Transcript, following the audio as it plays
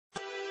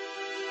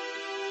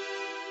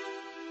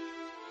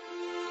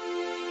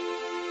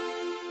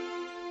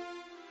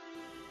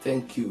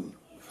Thank you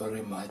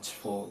very much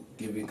for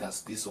giving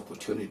us this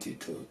opportunity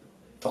to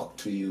talk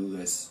to you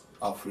as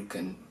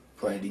African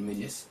Pride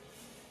Images.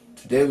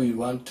 Today we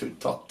want to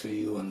talk to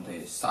you on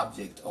the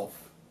subject of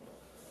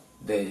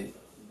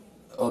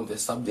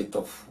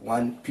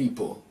one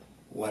people,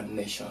 one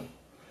nation.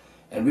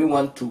 And we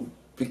want to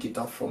pick it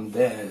up from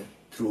there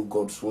through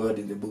God's word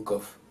in the book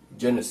of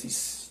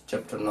Genesis,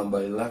 chapter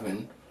number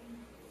 11,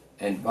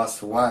 and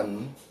verse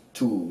 1,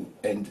 2,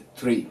 and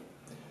 3.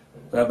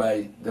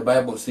 Whereby the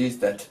Bible says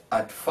that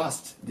at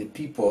first the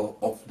people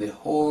of the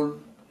whole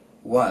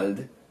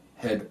world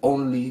had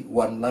only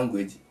one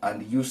language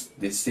and used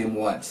the same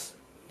words.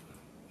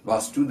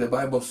 Verse 2, the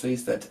Bible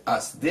says that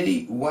as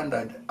they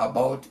wandered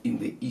about in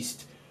the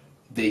east,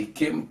 they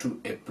came to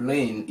a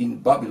plain in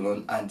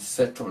Babylon and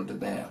settled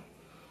there.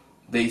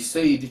 They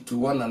said to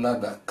one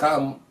another,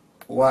 Come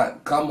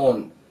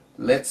on,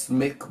 let's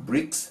make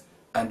bricks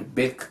and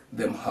bake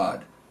them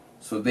hard.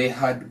 So they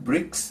had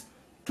bricks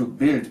to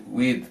build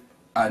with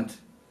and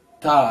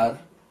tar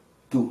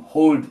to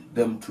hold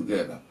them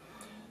together.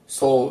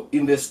 So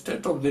in the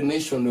state of the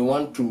nation, we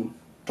want to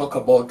talk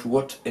about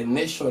what a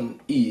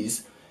nation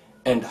is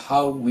and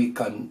how we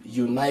can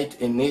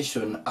unite a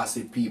nation as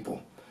a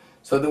people.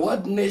 So the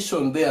word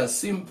nation there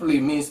simply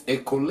means a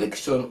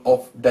collection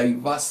of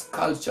diverse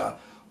culture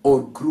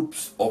or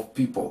groups of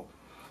people.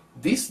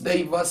 These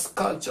diverse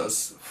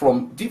cultures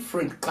from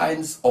different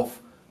kinds of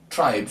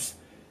tribes,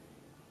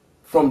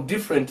 from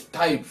different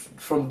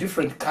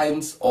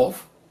kinds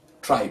of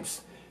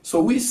tribes.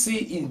 So we see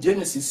in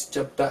Genesis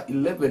chapter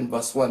 11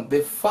 verse 1,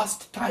 the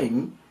first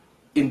time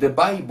in the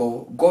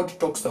Bible God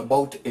talks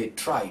about a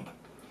tribe.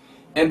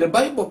 And the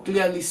Bible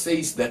clearly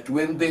says that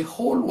when the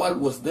whole world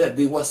was there,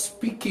 they were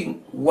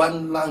speaking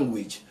one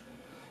language.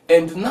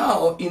 And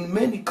now in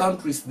many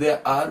countries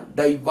there are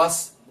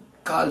diverse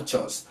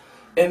cultures.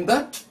 And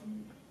that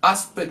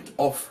aspect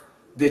of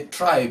the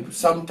tribe,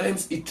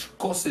 sometimes it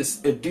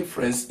causes a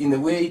difference in the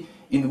way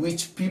in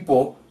which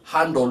people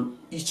handle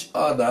each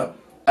other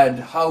and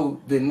how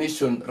the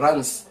nation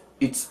runs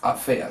its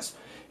affairs.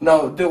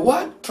 Now, the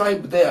word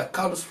tribe there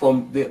comes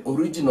from the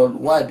original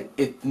word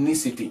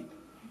ethnicity.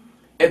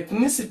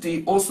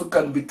 Ethnicity also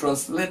can be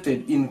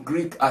translated in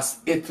Greek as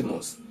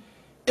ethnos.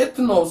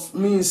 Ethnos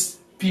means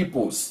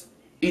peoples.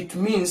 It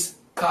means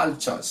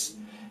cultures.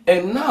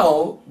 And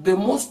now, the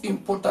most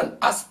important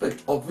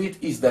aspect of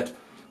it is that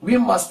we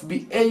must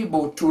be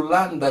able to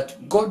learn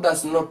that God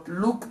does not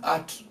look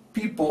at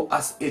people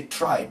as a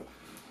tribe,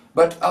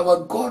 but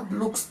our God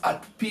looks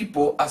at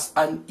people as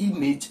an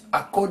image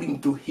according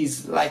to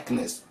his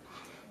likeness.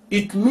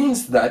 It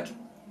means that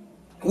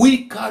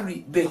we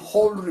carry the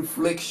whole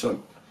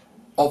reflection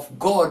of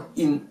God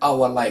in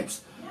our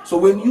lives. So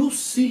when you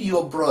see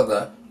your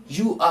brother,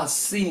 you are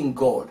seeing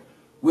God.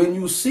 When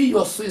you see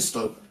your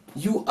sister,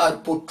 you are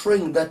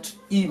portraying that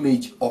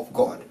image of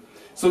God.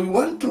 So we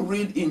want to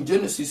read in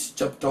Genesis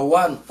chapter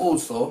 1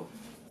 also,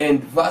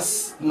 and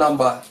verse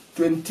number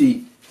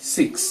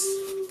 26.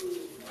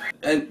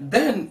 And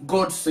then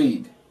God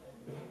said,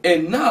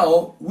 and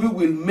now we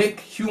will make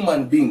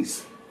human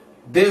beings.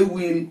 They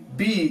will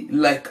be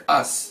like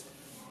us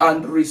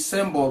and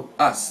resemble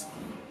us.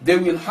 They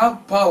will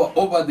have power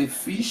over the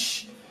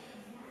fish,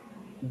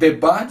 the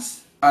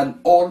birds, and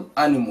all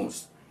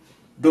animals,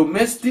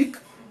 domestic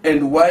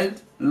and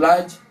wild,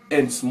 large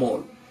and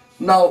small.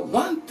 Now,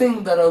 one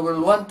thing that I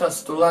will want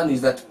us to learn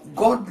is that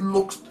God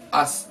looks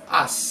at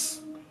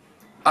us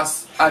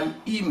as an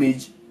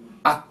image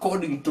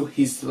according to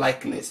his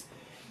likeness.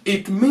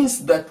 It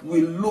means that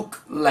we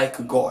look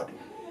like God.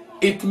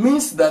 It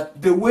means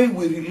that the way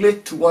we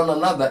relate to one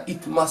another,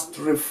 it must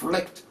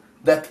reflect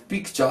that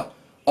picture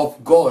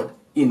of God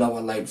in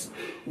our lives.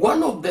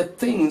 One of the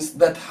things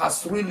that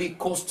has really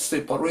caused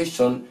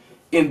separation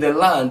in the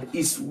land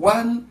is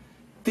one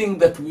thing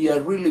that we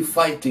are really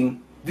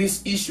fighting.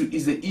 This issue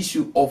is the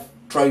issue of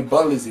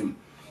tribalism.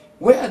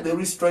 Where there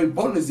is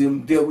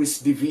tribalism, there is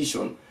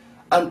division.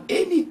 And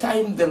any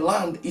time the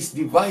land is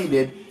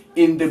divided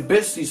in the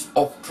basis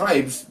of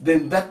tribes,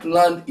 then that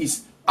land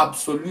is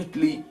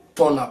absolutely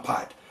torn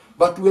apart.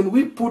 But when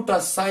we put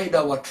aside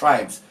our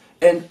tribes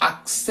and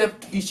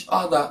accept each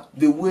other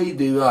the way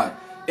they are,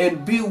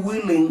 and be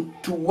willing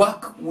to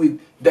work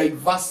with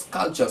diverse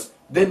cultures,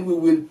 then we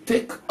will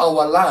take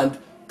our land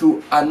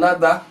to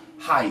another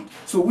height.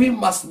 So we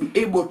must be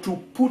able to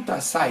put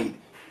aside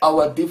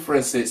our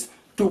differences,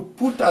 to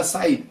put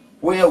aside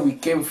where we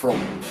came from,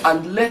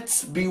 and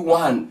let's be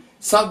one,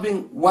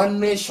 serving one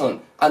nation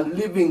and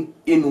living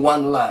in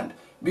one land.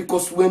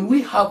 Because when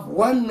we have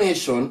one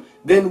nation,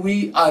 then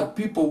we are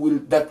people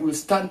that will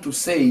stand to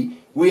say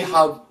we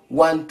have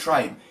one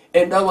tribe.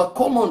 And our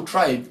common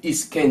tribe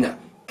is Kenya.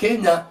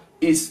 Kenya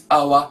is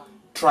our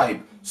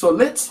tribe. So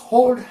let's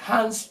hold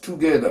hands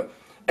together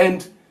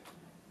and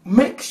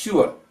make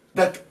sure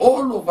that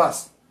all of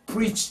us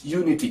preach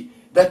unity,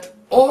 that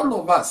all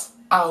of us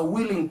are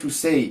willing to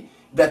say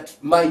that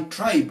my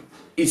tribe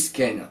is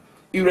Kenya.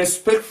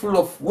 Irrespective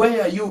of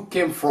where you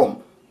came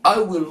from, I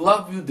will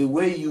love you the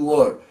way you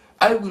are.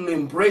 I will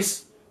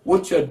embrace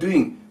what you're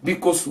doing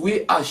because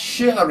we are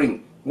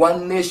sharing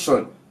one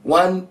nation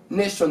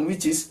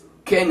which is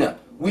Kenya,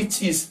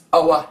 which is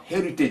our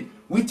heritage,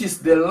 which is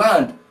the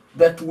land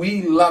that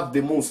we love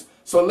the most.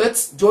 So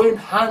let's join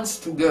hands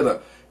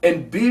together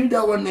and build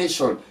our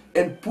nation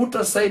and put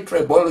aside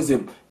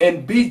tribalism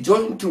and be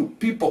joined to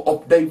people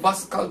of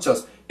diverse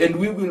cultures, and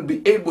we will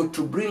be able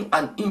to bring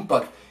an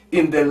impact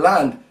in the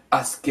land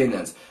as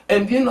Kenyans.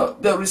 And you know,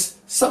 there is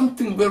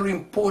something very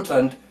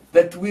important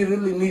that we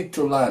really need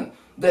to learn,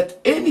 that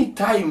any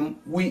time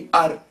we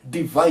are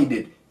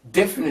divided,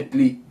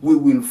 definitely we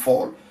will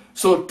fall.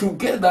 So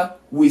together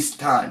we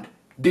stand,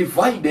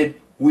 divided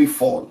we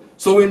fall.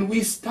 So when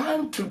we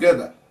stand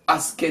together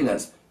as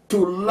Kenyans to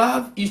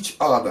love each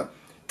other,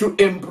 to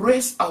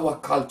embrace our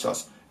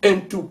cultures,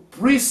 and to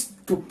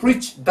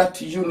preach that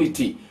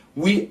unity,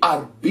 we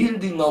are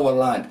building our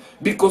land,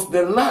 because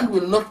the land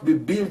will not be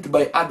built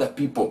by other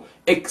people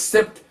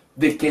except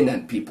the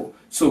Kenyan people.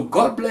 So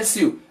God bless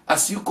you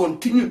as you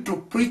continue to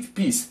preach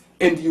peace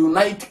and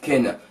unite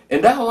Kenya.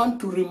 And I want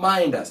to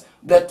remind us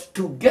that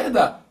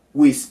together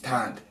we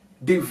stand,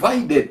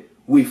 divided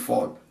we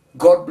fall.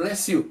 God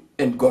bless you,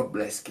 and God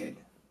bless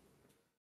Kenya.